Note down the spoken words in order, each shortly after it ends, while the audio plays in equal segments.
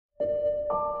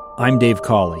I'm Dave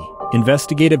Cawley,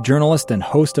 investigative journalist and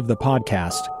host of the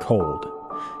podcast Cold.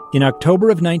 In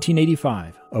October of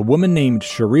 1985, a woman named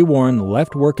Cherie Warren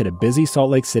left work at a busy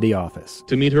Salt Lake City office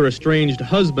to meet her estranged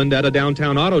husband at a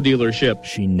downtown auto dealership.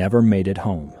 She never made it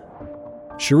home.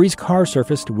 Cherie's car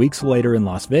surfaced weeks later in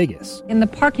Las Vegas. In the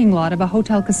parking lot of a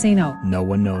hotel casino. No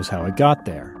one knows how it got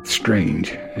there. Strange.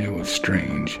 It was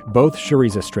strange. Both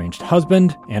Cherie's estranged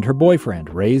husband and her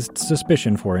boyfriend raised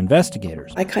suspicion for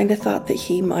investigators. I kind of thought that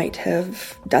he might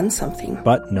have done something.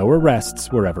 But no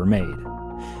arrests were ever made.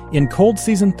 In Cold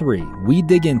Season 3, we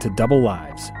dig into double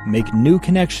lives, make new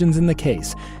connections in the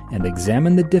case, and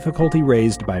examine the difficulty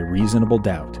raised by reasonable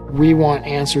doubt. We want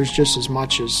answers just as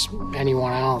much as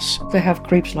anyone else. They have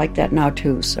creeps like that now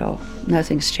too, so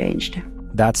nothing's changed.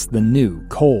 That's the new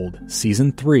Cold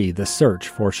Season 3, The Search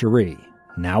for Cherie,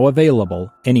 now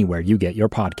available anywhere you get your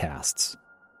podcasts.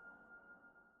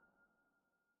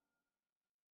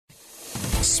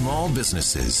 Small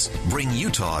businesses bring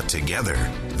Utah together.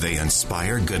 They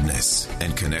inspire goodness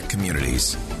and connect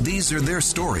communities. These are their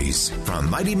stories from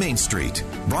Mighty Main Street,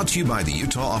 brought to you by the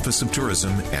Utah Office of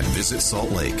Tourism and Visit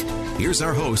Salt Lake. Here's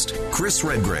our host, Chris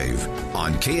Redgrave,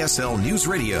 on KSL News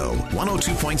Radio,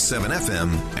 102.7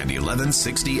 FM and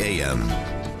 1160 AM.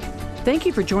 Thank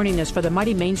you for joining us for the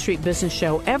Mighty Main Street Business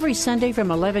Show every Sunday from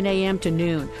 11 a.m. to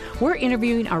noon. We're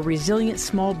interviewing our resilient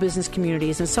small business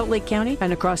communities in Salt Lake County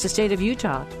and across the state of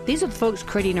Utah. These are the folks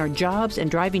creating our jobs and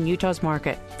driving Utah's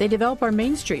market. They develop our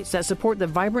main streets that support the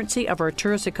vibrancy of our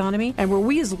tourist economy and where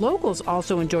we as locals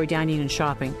also enjoy dining and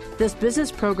shopping. This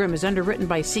business program is underwritten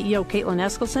by CEO Caitlin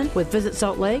Eskelson with Visit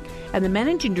Salt Lake and the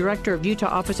Managing Director of Utah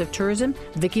Office of Tourism,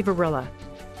 Vicki Varilla.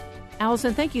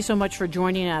 Allison, thank you so much for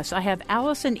joining us. I have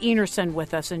Allison Enerson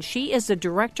with us, and she is the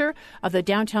director of the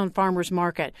Downtown Farmers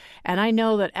Market. And I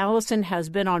know that Allison has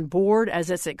been on board as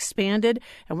it's expanded,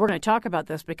 and we're going to talk about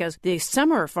this because the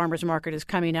summer farmers market is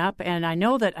coming up, and I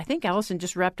think Allison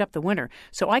just wrapped up the winter.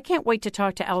 So I can't wait to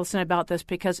talk to Allison about this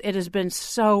because it has been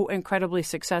so incredibly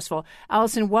successful.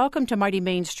 Allison, welcome to Mighty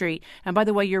Main Street. And by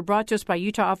the way, you're brought to us by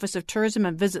Utah Office of Tourism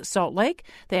and Visit Salt Lake.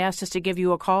 They asked us to give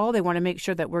you a call. They want to make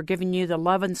sure that we're giving you the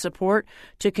love and support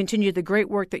to continue the great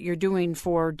work that you're doing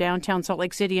for downtown Salt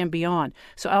Lake City and beyond.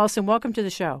 So, Allison, welcome to the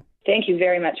show. Thank you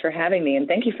very much for having me, and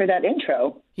thank you for that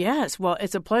intro. Yes, well,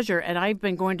 it's a pleasure, and I've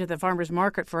been going to the farmers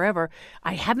market forever.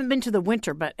 I haven't been to the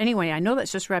winter, but anyway, I know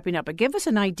that's just wrapping up. But give us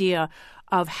an idea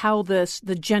of how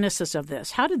the genesis of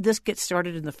this. How did this get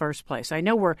started in the first place? I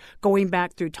know we're going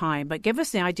back through time, but give us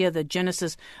the idea of the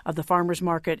genesis of the farmers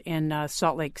market in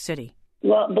Salt Lake City.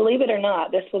 Well, believe it or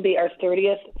not, this will be our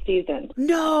 30th season.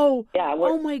 No! Yeah.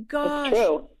 Oh, my gosh. It's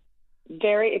true.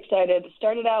 Very excited.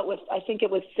 Started out with, I think it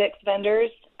was 6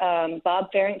 vendors.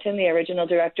 Bob Farrington, the original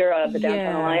director of the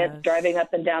Downtown Alliance, driving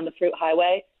up and down the Fruit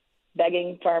Highway,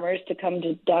 begging farmers to come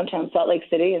to downtown Salt Lake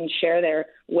City and share their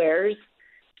wares.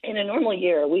 In a normal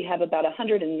year, we have about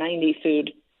 190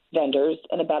 food vendors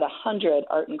and about 100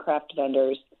 art and craft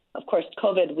vendors. Of course,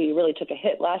 COVID, we really took a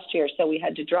hit last year, so we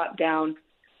had to drop down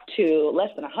to less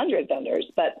than 100 vendors,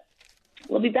 but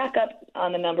we'll be back up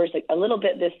on the numbers a little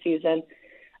bit this season.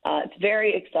 It's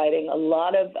very exciting. A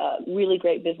lot of really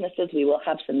great businesses. We will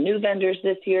have some new vendors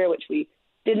this year, which we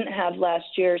didn't have last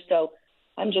year. So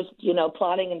I'm just,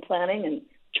 plotting and planning and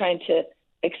trying to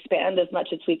expand as much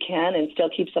as we can and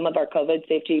still keep some of our COVID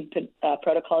safety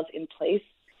protocols in place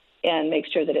and make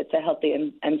sure that it's a healthy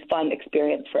and fun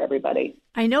experience for everybody.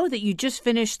 I know that you just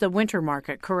finished the winter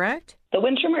market, correct? The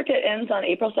winter market ends on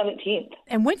April 17th.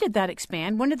 And when did that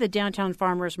expand? When did the Downtown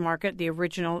Farmers Market, the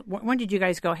original, when did you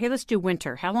guys go, hey, let's do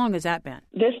winter? How long has that been?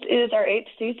 This is our 8th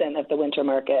season of the winter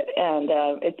market, and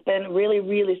it's been really,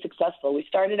 really successful. We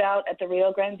started out at the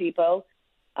Rio Grande Depot,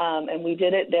 and we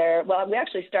did it there. Well, we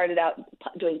actually started out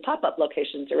doing pop-up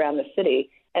locations around the city,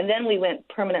 and then we went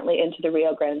permanently into the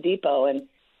Rio Grande Depot. And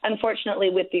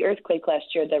unfortunately, with the earthquake last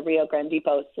year, the Rio Grande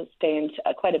Depot sustained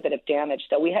quite a bit of damage.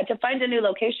 So we had to find a new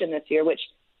location this year, which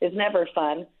is never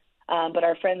fun. But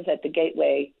our friends at the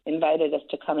Gateway invited us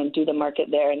to come and do the market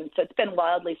there. And so it's been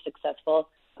wildly successful.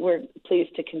 We're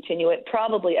pleased to continue it,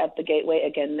 probably at the Gateway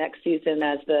again next season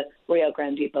as the Rio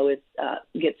Grande Depot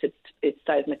gets its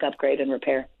seismic upgrade and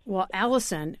repair. Well,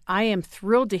 Allison, I am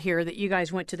thrilled to hear that you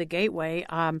guys went to the Gateway.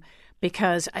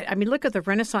 Because, look at the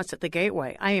Renaissance at the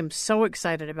Gateway. I am so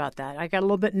excited about that. I got a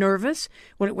little bit nervous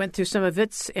when it went through some of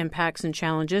its impacts and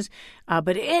challenges,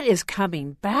 but it is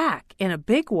coming back in a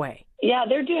big way. Yeah,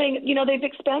 they're doing, they've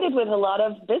expanded with a lot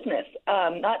of business,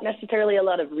 not necessarily a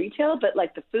lot of retail, but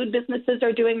like the food businesses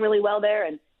are doing really well there,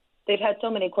 and they've had so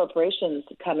many corporations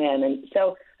come in. And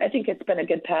so I think it's been a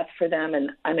good path for them, and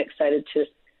I'm excited to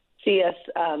see us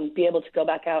be able to go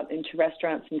back out into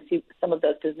restaurants and see some of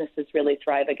those businesses really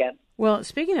thrive again. Well,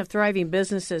 speaking of thriving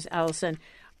businesses, Allison,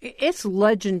 it's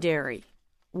legendary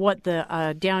what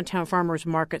the downtown farmers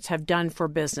markets have done for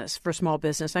business, for small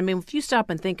business. I mean, if you stop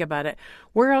and think about it,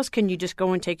 where else can you just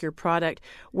go and take your product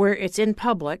where it's in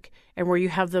public and where you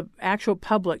have the actual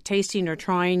public tasting or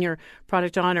trying your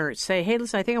product on, or say, hey,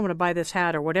 listen, I think I want to buy this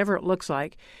hat or whatever it looks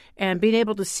like, and being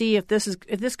able to see if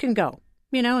this can go.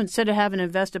 You know, instead of having to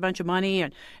invest a bunch of money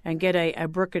and get a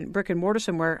brick and mortar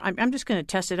somewhere, I'm just going to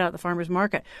test it out at the farmers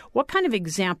market. What kind of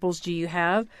examples do you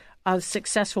have of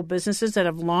successful businesses that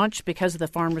have launched because of the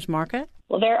farmers market?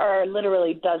 Well, there are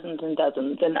literally dozens and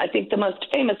dozens. And I think the most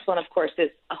famous one, of course, is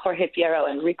Jorge Fierro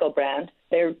and Rico brand.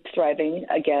 They're thriving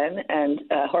again. And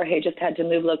Jorge just had to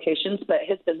move locations, but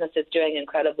his business is doing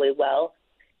incredibly well.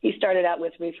 He started out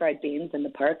with refried beans in the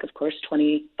park, of course,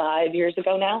 25 years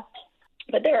ago now.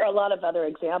 But there are a lot of other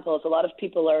examples. A lot of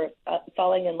people are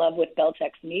falling in love with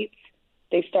Beltex Meats.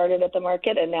 They started at the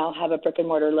market and now have a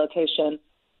brick-and-mortar location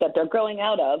that they're growing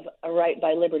out of right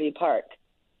by Liberty Park.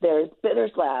 There's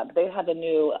Bitters Lab. They have a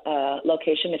new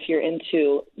location. If you're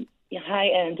into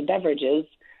high-end beverages,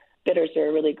 bitters are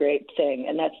a really great thing,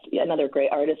 and that's another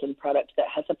great artisan product that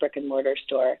has a brick-and-mortar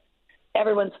store.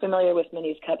 Everyone's familiar with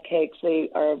Minnie's Cupcakes. They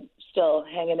are still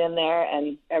hanging in there,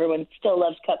 and everyone still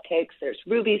loves cupcakes. There's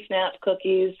Ruby Snap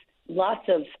cookies, lots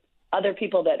of other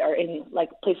people that are in like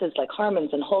places like Harmon's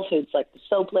and Whole Foods, like the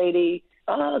Soap Lady.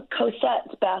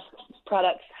 Cosette's Bass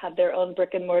products have their own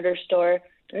brick-and-mortar store.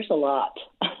 There's a lot.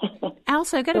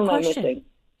 Elsa, I've got a question.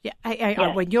 Yeah,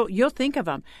 well, you'll think of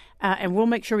them, and we'll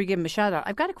make sure we give them a shout-out.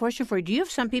 I've got a question for you. Do you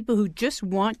have some people who just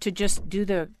want to just do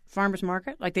the farmers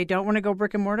market? Like they don't want to go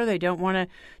brick-and-mortar? They don't want to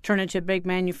turn into a big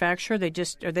manufacturer?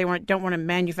 Don't want to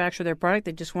manufacture their product?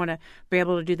 They just want to be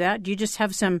able to do that? Do you just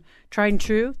have some tried and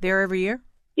true there every year?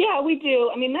 Yeah, we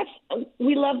do. I mean,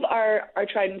 we love our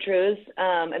tried and trues,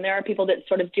 and there are people that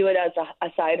sort of do it as a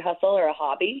side hustle or a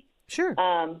hobby. Sure.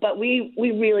 But we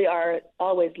really are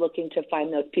always looking to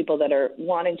find those people that are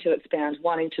wanting to expand,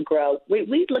 wanting to grow.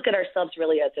 We look at ourselves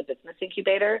really as a business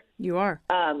incubator. You are.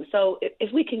 So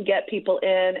if we can get people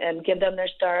in and give them their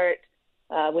start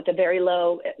with a very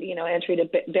low,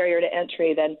 barrier to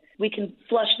entry, then we can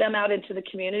flush them out into the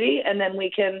community, and then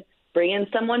we can bring in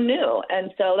someone new.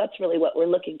 And so that's really what we're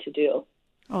looking to do.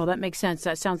 Oh, that makes sense.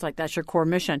 That sounds like that's your core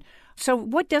mission. So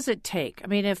what does it take? I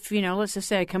mean, if, let's just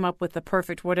say I come up with the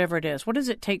perfect whatever it is, what does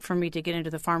it take for me to get into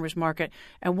the farmers market?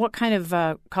 And what kind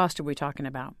of cost are we talking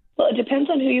about? Well, it depends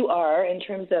on who you are in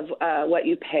terms of what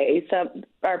you pay. So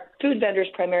our prepared food vendors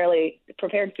primarily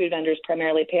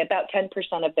pay about 10%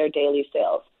 of their daily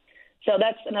sales. So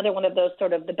that's another one of those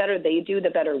sort of the better they do,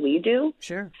 the better we do.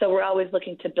 Sure. So we're always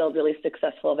looking to build really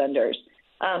successful vendors.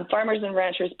 Farmers and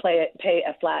ranchers pay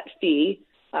a flat fee,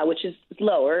 which is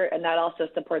lower, and that also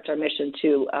supports our mission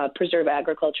to preserve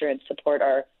agriculture and support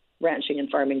our ranching and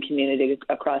farming community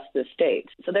across the state.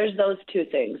 So there's those two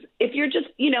things. If you're just,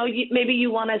 maybe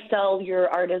you want to sell your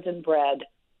artisan bread,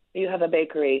 you have a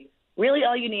bakery, really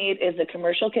all you need is a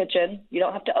commercial kitchen. You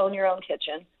don't have to own your own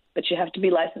kitchen, but you have to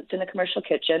be licensed in a commercial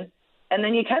kitchen. And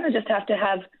then you kind of just have to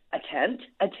have a tent,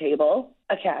 a table,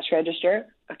 a cash register,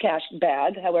 a cash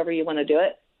bag, however you want to do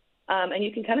it. And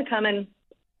you can kind of come in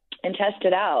and test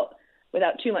it out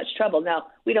without too much trouble. Now,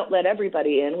 we don't let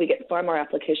everybody in. We get far more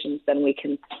applications than we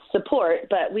can support,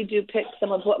 but we do pick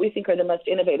some of what we think are the most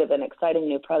innovative and exciting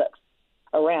new products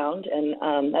around,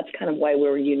 and that's kind of why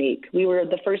we're unique. We were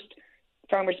the first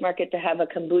farmers market to have a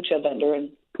kombucha vendor, and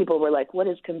people were like, what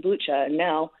is kombucha? And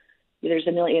now there's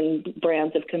a million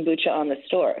brands of kombucha on the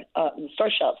store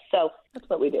shelves. So that's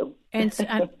what we do. And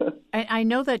I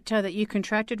know that you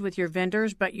contracted with your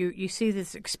vendors, but you see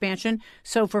this expansion.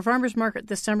 So for farmers market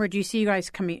this summer, do you see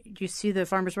the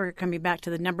farmers market coming back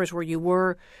to the numbers where you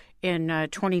were in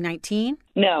 2019?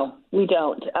 No, we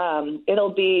don't.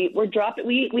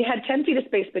 We had 10 feet of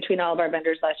space between all of our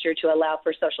vendors last year to allow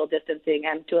for social distancing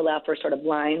and to allow for sort of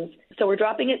lines. So we're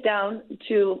dropping it down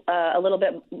to a little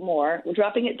bit more. We're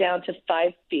dropping it down to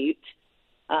 5 feet.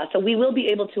 So we will be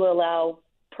able to allow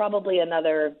probably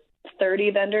another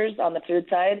 30 vendors on the food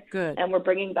side. Good. And we're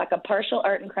bringing back a partial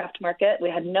art and craft market. We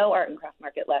had no art and craft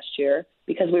market last year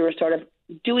because we were sort of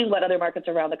doing what other markets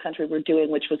around the country were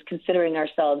doing, which was considering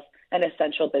ourselves an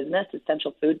essential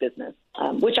food business,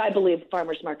 which I believe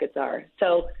farmers markets are.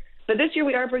 So, but this year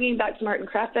we are bringing back some art and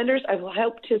craft vendors. I will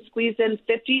hope to squeeze in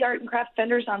 50 art and craft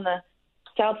vendors on the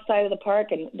south side of the park,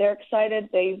 and they're excited.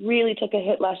 They really took a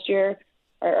hit last year,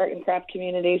 our art and craft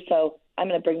community. So I'm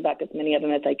going to bring back as many of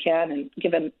them as I can and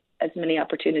give them as many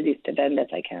opportunities to vend as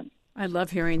I can. I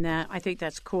love hearing that. I think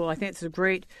that's cool. I think it's a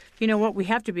great, you know what, we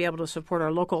have to be able to support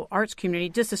our local arts community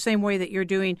just the same way that you're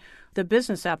doing the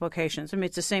business applications. I mean,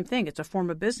 it's the same thing. It's a form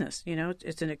of business, you know,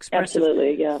 it's an expressive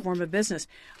form of business.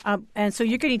 And so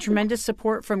you're getting tremendous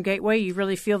support from Gateway. You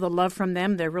really feel the love from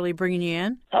them. They're really bringing you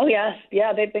in. Oh, yes.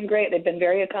 Yeah, they've been great. They've been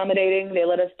very accommodating. They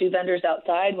let us do vendors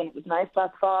outside when it was nice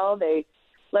last fall. They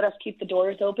let us keep the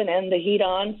doors open and the heat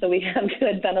on so we have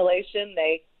good ventilation.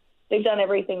 They've done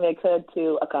everything they could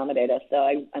to accommodate us, so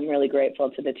I'm really grateful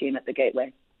to the team at the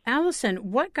Gateway. Allison,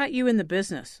 what got you in the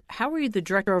business? How were you the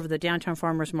director of the Downtown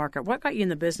Farmers Market? What got you in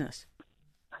the business?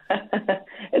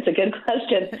 It's a good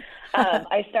question.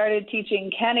 I started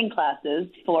teaching canning classes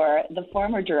for the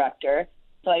former director,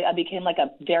 so I became like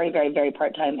a very, very, very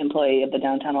part-time employee of the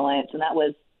Downtown Alliance, and that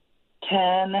was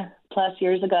 10-plus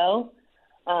years ago.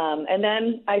 And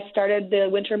then I started the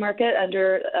winter market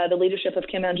under the leadership of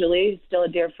Kim Anjali, still a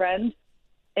dear friend.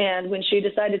 And when she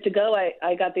decided to go,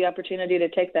 I got the opportunity to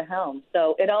take the helm.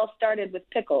 So it all started with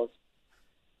pickles.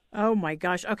 Oh, my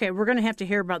gosh. Okay, we're going to have to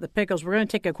hear about the pickles. We're going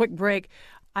to take a quick break.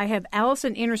 I have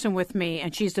Allison Anderson with me,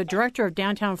 and she's the director of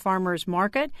Downtown Farmers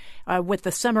Market with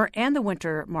the summer and the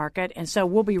winter market. And so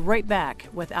we'll be right back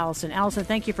with Allison. Allison,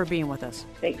 thank you for being with us.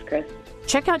 Thanks, Chris.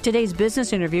 Check out today's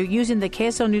business interview using the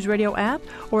KSL News Radio app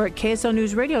or at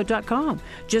kslnewsradio.com.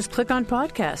 Just click on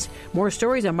podcast. More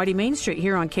stories on Mighty Main Street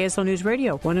here on KSL News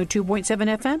Radio, 102.7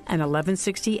 FM and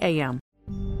 1160 AM.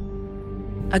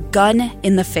 A gun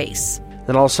in the face.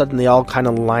 Then all of a sudden they all kind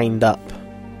of lined up.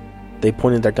 They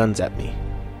pointed their guns at me.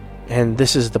 And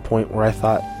this is the point where I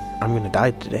thought, I'm going to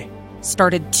die today.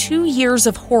 Started 2 years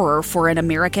of horror for an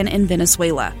American in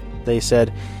Venezuela. They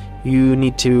said, you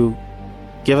need to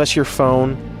give us your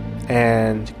phone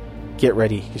and get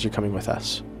ready because you're coming with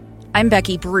us. I'm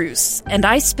Becky Bruce, and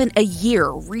I spent a year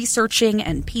researching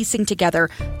and piecing together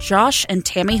Josh and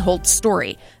Tammy Holt's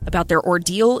story about their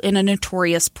ordeal in a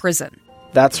notorious prison.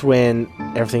 That's when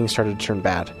everything started to turn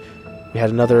bad. We had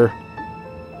another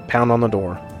pound on the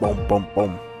door. Boom, boom,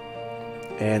 boom.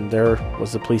 And there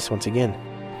was the police once again.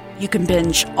 You can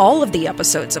binge all of the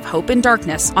episodes of Hope in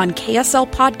Darkness on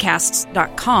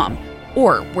KSLPodcasts.com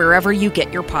or wherever you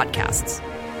get your podcasts.